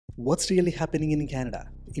What's really happening in Canada?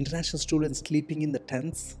 International students sleeping in the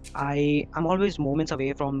tents? I'm always moments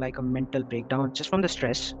away from like a mental breakdown, just from the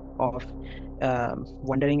stress of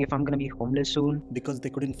wondering if I'm gonna be homeless soon. Because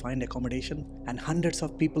they couldn't find accommodation, and hundreds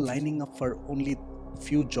of people lining up for only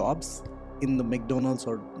few jobs in the McDonald's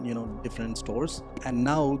or different stores. And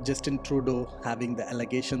now Justin Trudeau having the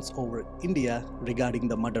allegations over India regarding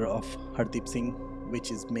the murder of Harjeet Singh, which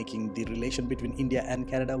is making the relation between India and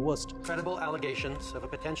Canada worst. Credible allegations of a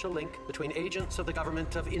potential link between agents of the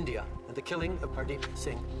government of India and the killing of Harjeet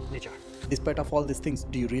Singh Nijjar. Despite of all these things,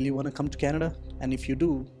 do you really want to come to Canada? And if you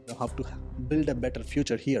do, you have to build a better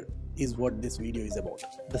future here, is what this video is about.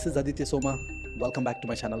 This is Aditya Soma. Welcome back to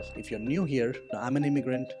my channel. If you're new here, I'm an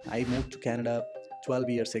immigrant. I moved to Canada 12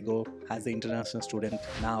 years ago as an international student.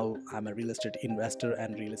 Now I'm a real estate investor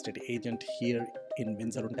and real estate agent here in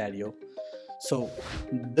Windsor, Ontario. So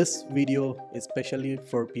this video is especially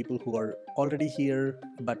for people who are already here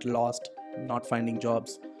but lost, not finding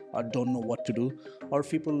jobs, or don't know what to do, or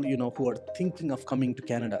people who are thinking of coming to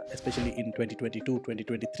Canada, especially in 2022,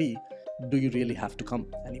 2023. Do you really have to come?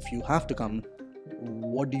 And if you have to come,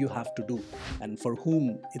 what do you have to do? And for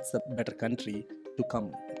whom it's a better country to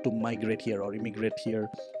come to migrate here or immigrate here?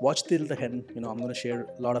 Watch till the end. I'm going to share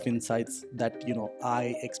a lot of insights that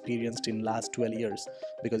I experienced in last 12 years,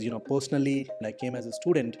 because personally, when I came as a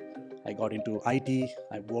student, I got into IT.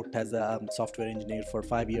 I worked as a software engineer for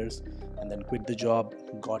 5 years and then quit the job,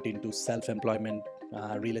 got into self-employment,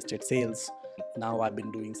 real estate sales. Now I've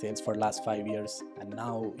been doing sales for last 5 years, and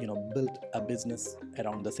now built a business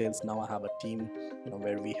around the sales. Now I have a team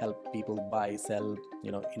where we help people buy, sell,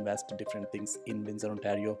 invest different things in Windsor,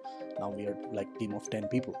 Ontario. Now we are like team of 10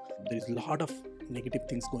 people. There is a lot of negative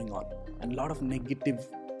things going on, and a lot of negative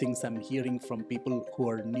things I'm hearing from people who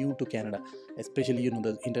are new to Canada, especially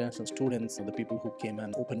the international students, the people who came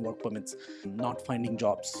and open work permits, not finding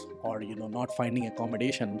jobs, or not finding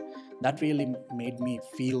accommodation. That really made me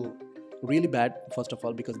feel really bad, first of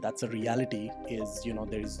all, because that's a reality. Is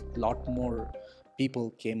there is a lot more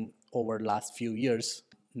people came over last few years.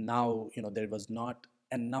 Now there was not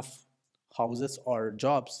enough houses or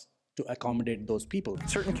jobs to accommodate those people.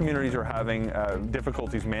 Certain communities are having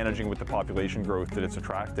difficulties managing with the population growth that it's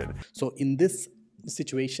attracted. So in this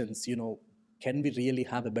situations, can we really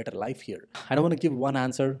have a better life here? I don't want to give one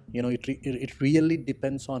answer. It really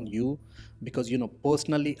depends on you, because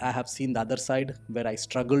personally I have seen the other side, where I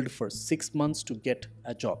struggled for 6 months to get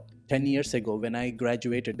a job 10 years ago when I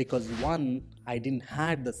graduated, because one, I didn't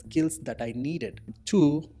have the skills that I needed.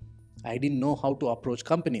 Two, I didn't know how to approach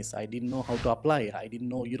companies. I didn't know how to apply. I didn't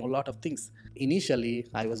know a lot of things. Initially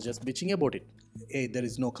I was just bitching about it. Hey, there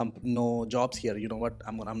is no jobs here. You know what,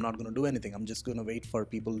 I'm not going to do anything. I'm just going to wait for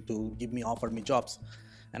people to offer me jobs.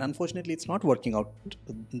 And unfortunately it's not working out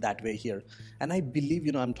that way here. And I believe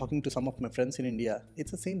I'm talking to some of my friends in India. It's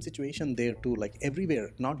the same situation there too, like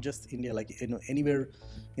everywhere, not just India, like anywhere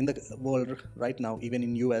in the world right now, even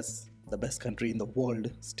in US, the best country in the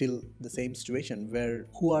world, still the same situation, where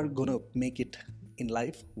who are gonna make it in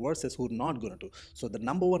life versus who not gonna do. So the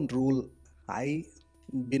number one rule I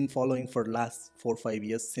been following for last 4 or 5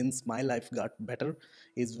 years since my life got better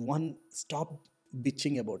is, one, stop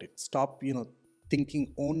bitching about it. Stop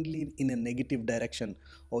thinking only in a negative direction.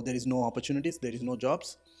 Oh, there is no opportunities, there is no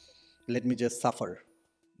jobs, let me just suffer.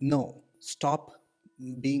 No, stop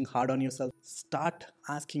being hard on yourself. Start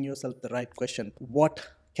asking yourself the right question. What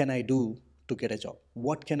can I do to get a job?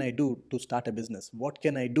 What can I do to start a business? What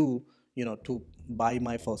can I do to buy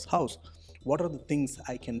my first house? What are the things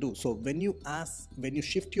I can do? So when you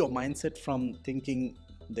shift your mindset from thinking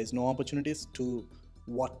there's no opportunities to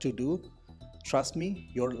what to do, trust me,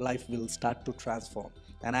 your life will start to transform.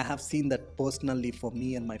 And I have seen that personally for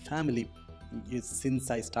me and my family. Since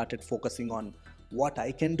I started focusing on what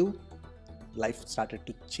I can do, life started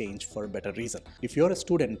to change for a better reason. If you're a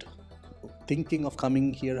student thinking of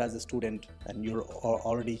coming here as a student and you're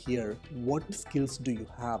already here, what skills do you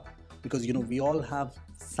have? Because we all have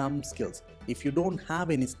some skills. If you don't have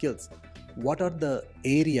any skills, what are the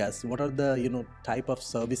areas, what are the type of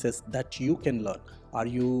services that you can learn? Are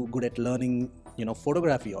you good at learning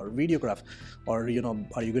photography or videography, or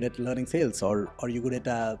are you good at learning sales, or are you good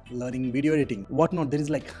at learning video editing, whatnot? There is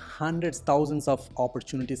like hundreds, thousands of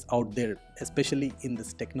opportunities out there, especially in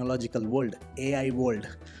this technological world, AI world.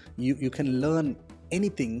 You can learn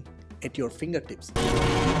anything at your fingertips.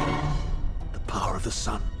 The power of the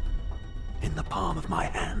sun in the palm of my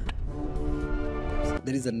hand.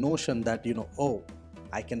 There is a notion that oh,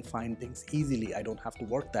 I can find things easily, I don't have to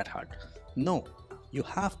work that hard. No, you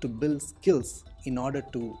have to build skills in order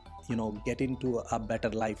to get into a better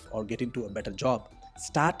life or get into a better job.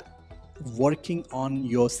 Start working on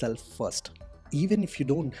yourself first. Even if you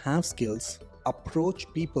don't have skills, approach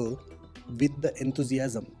people with the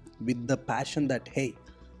enthusiasm, with the passion that, hey,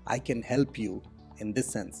 I can help you in this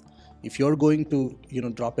sense. If you're going to,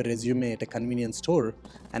 drop a resume at a convenience store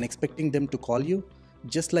and expecting them to call you,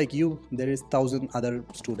 just like you, there is 1,000 other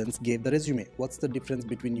students gave the resume. What's the difference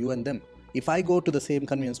between you and them? If I go to the same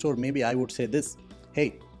convenience store, maybe I would say this,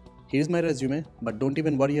 hey, here's my resume, but don't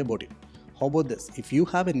even worry about it. How about this? If you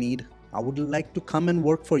have a need, I would like to come and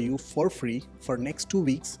work for you for free for next 2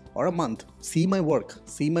 weeks or a month. See my work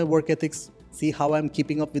ethics, see how I'm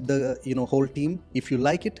keeping up with the whole team. If you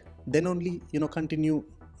like it, then only continue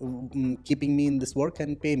keeping me in this work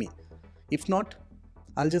and pay me. If not,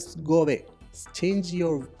 I'll just go away. Change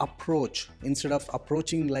your approach instead of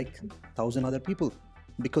approaching like 1,000 other people,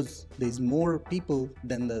 because there's more people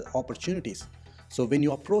than the opportunities. So when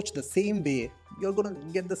you approach the same way, you're going to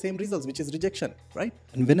get the same results, which is rejection, right?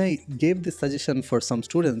 And when I gave this suggestion for some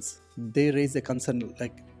students, they raised a concern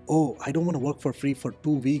like, oh, I don't want to work for free for 2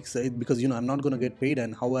 weeks because, I'm not going to get paid,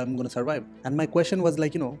 and how I'm going to survive. And my question was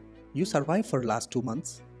like, you survived for last 2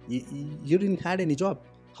 months. You didn't had any job.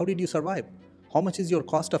 How did you survive? How much is your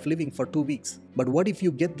cost of living for 2 weeks? But what if you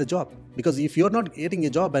get the job? Because if you're not getting a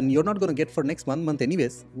job and you're not going to get for next 1 month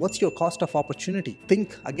anyways, what's your cost of opportunity?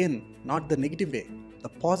 Think again, not the negative way, the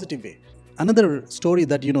positive way. Another story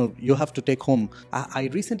that, you have to take home. I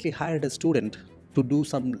recently hired a student to do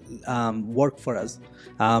some work for us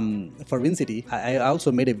for Vincity. I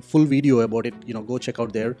also made a full video about it. Go check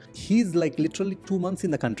out there. He's like literally 2 months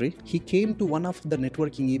in the country. He came to one of the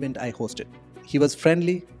networking event I hosted. He was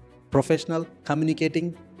friendly, professional,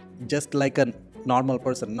 communicating just like a normal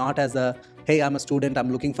person, not as a, hey, I'm a student, I'm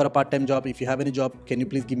looking for a part-time job. If you have any job, can you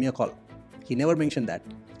please give me a call? He never mentioned that.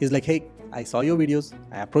 He's like, hey, I saw your videos.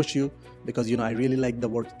 I approached you because, I really like the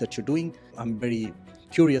work that you're doing. I'm very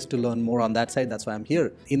curious to learn more on that side. That's why I'm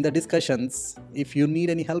here. In the discussions, if you need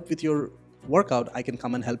any help with your workout, I can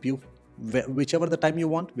come and help you whichever the time you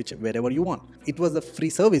want, wherever you want. It was a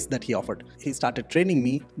free service that he offered. He started training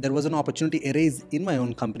me. There was an opportunity arose in my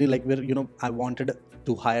own company, like where, I wanted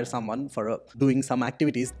to hire someone for doing some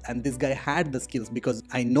activities, and this guy had the skills because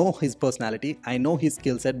I know his personality, I know his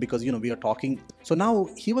skill set because, we are talking. So now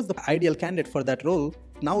he was the ideal candidate for that role.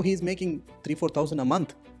 Now he's making 3,000-4,000 a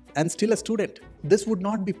month and still a student. This would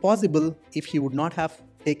not be possible if he would not have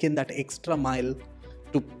taken that extra mile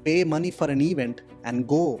to pay money for an event and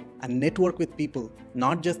go and network with people,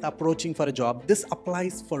 not just approaching for a job. This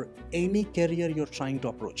applies for any career you're trying to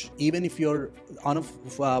approach. Even if you're on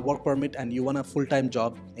a work permit and you want a full-time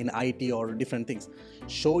job in IT or different things,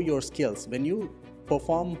 show your skills. When you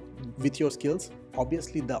perform with your skills,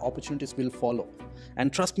 obviously the opportunities will follow.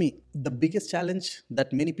 And trust me, the biggest challenge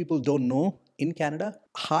that many people don't know in Canada,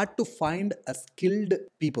 hard to find a skilled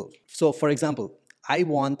people. So for example, I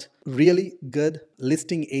want really good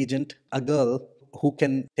listing agent, a girl who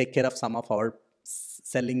can take care of some of our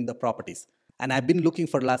selling the properties. And I've been looking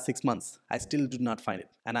for the last 6 months. I still do not find it.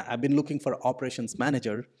 And I've been looking for operations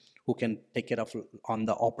manager who can take care of on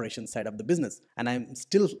the operations side of the business. And I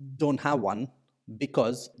still don't have one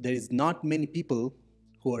because there is not many people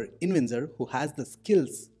who are in Windsor who has the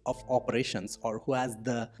skills of operations or who has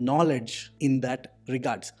the knowledge in that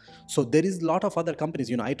regards. So there is a lot of other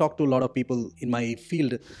companies, I talk to a lot of people in my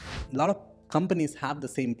field. A lot of companies have the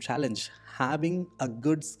same challenge, having a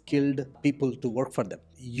good skilled people to work for them.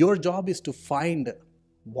 Your job is to find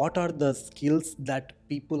what are the skills that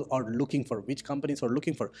people are looking for, which companies are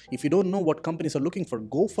looking for. If you don't know what companies are looking for,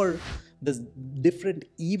 go for the different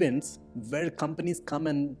events where companies come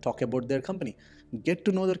and talk about their company. Get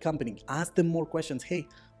to know their company, ask them more questions. Hey,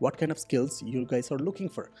 what kind of skills you guys are looking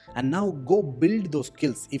for? And now go build those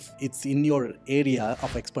skills. If it's in your area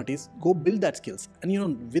of expertise, go build that skills.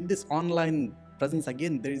 And with this online presence,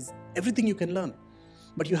 again, there is everything you can learn,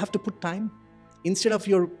 but you have to put time. Instead of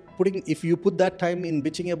if you put that time in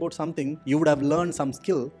bitching about something, you would have learned some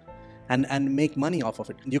skill and make money off of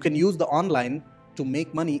it. You can use the online to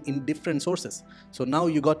make money in different sources. So now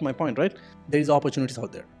you got my point, right? There is opportunities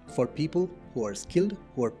out there for people who are skilled,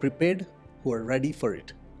 who are prepared, who are ready for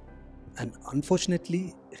it. And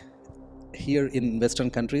unfortunately, here in Western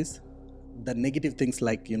countries, the negative things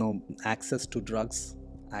like, access to drugs,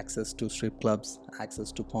 access to strip clubs,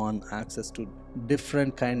 access to porn, access to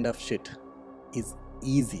different kind of shit is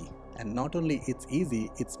easy. And not only it's easy,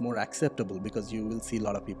 it's more acceptable because you will see a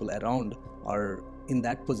lot of people around are in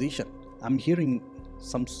that position. I'm hearing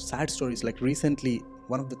some sad stories, like recently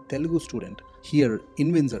one of the Telugu student here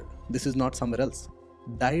in Windsor, this is not somewhere else,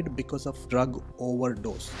 died because of drug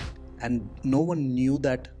overdose. and no one knew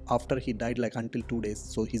that after he died, like until 2 days.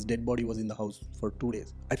 So his dead body was in the house for 2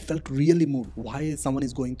 days. I felt really moved. Why someone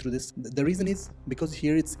is going through this? The reason is because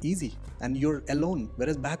here it's easy and you're alone,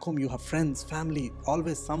 whereas back home you have friends, family,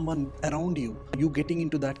 always someone around you. You getting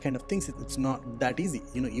into that kind of things, it's not that easy.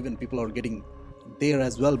 You know, even people are getting there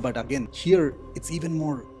as well, but again, here it's even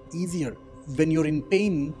more easier. When you're in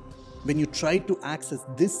pain, when you try to access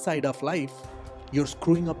this side of life, you're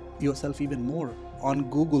screwing up yourself even more. On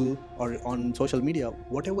Google or on social media,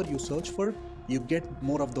 whatever you search for, you get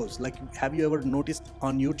more of those. Like, have you ever noticed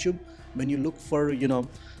on YouTube, when you look for,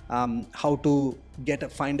 how to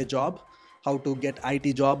find a job, how to get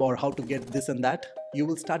IT job, or how to get this and that, you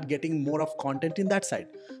will start getting more of content in that side.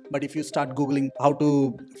 But if you start Googling how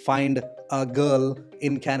to find a girl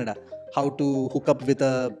in Canada, how to hook up with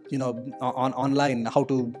a, online, how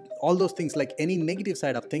to, all those things, like any negative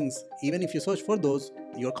side of things, even if you search for those,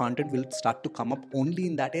 your content will start to come up only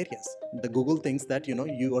in that areas. The Google thinks that,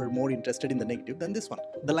 you are more interested in the negative than this one.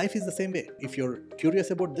 The life is the same way. If you're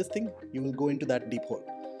curious about this thing, you will go into that deep hole.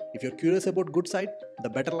 If you're curious about good side, the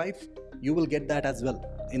better life, you will get that as well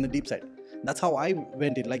in the deep side. That's how I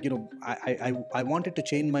went in. Like, I wanted to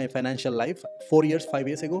change my financial life. 5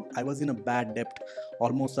 years ago, I was in a bad debt,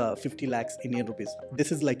 almost 50 lakhs Indian rupees.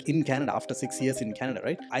 This is like in Canada, after 6 years in Canada,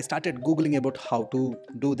 right? I started Googling about how to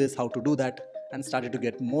do this, how to do that, and started to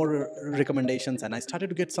get more recommendations, and I started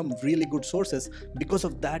to get some really good sources. Because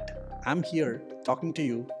of that, I'm here talking to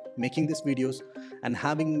you, making these videos, and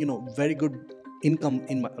having, very good income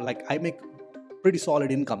in my, like, I make pretty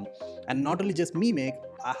solid income. And not only just me make,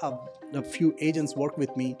 I have a few agents work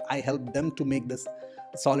with me. I help them to make this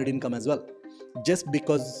solid income as well, just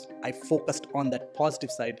because I focused on that positive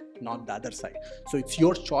side, not the other side. So it's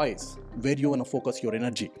your choice where you want to focus your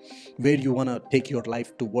energy, where you want to take your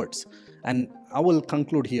life towards. And I will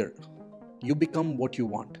conclude here. You become what you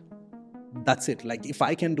want. That's it. Like, if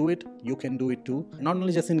I can do it, you can do it too. Not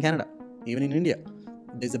only just in Canada, even in India.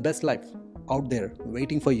 There's the best life out there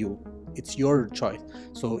waiting for you. It's your choice.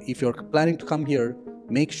 So if you're planning to come here,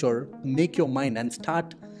 make your mind and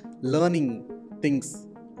start learning things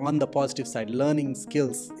on the positive side, learning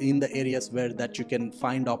skills in the areas where that you can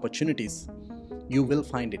find opportunities. You will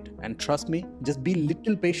find it. And trust me, just be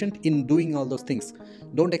little patient in doing all those things.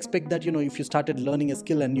 Don't expect that, if you started learning a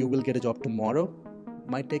skill and you will get a job tomorrow.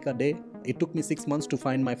 Might take a day. It took me 6 months to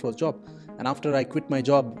find my first job. And after I quit my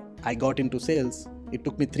job, I got into sales. It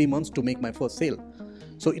took me 3 months to make my first sale.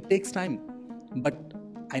 So it takes time, but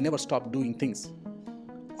I never stopped doing things.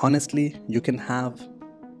 Honestly, you can have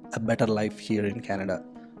a better life here in Canada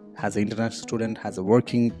as an international student, as a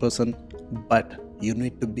working person, but you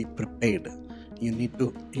need to be prepared. You need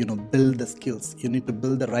to, build the skills. You need to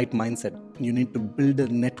build the right mindset. You need to build a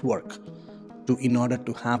network in order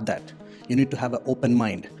to have that. You need to have an open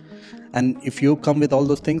mind. And if you come with all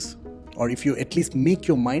those things, or if you at least make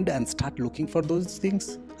your mind and start looking for those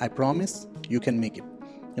things, I promise you can make it.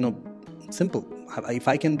 Simple. If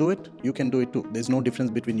I can do it, you can do it too. There's no difference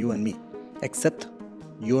between you and me, except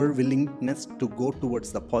your willingness to go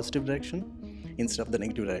towards the positive direction instead of the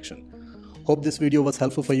negative direction. Hope this video was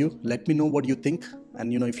helpful for you. Let me know what you think.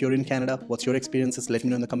 And if you're in Canada, what's your experiences? Let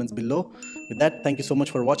me know in the comments below. With that, thank you so much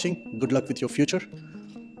for watching. Good luck with your future.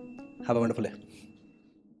 Have a wonderful day.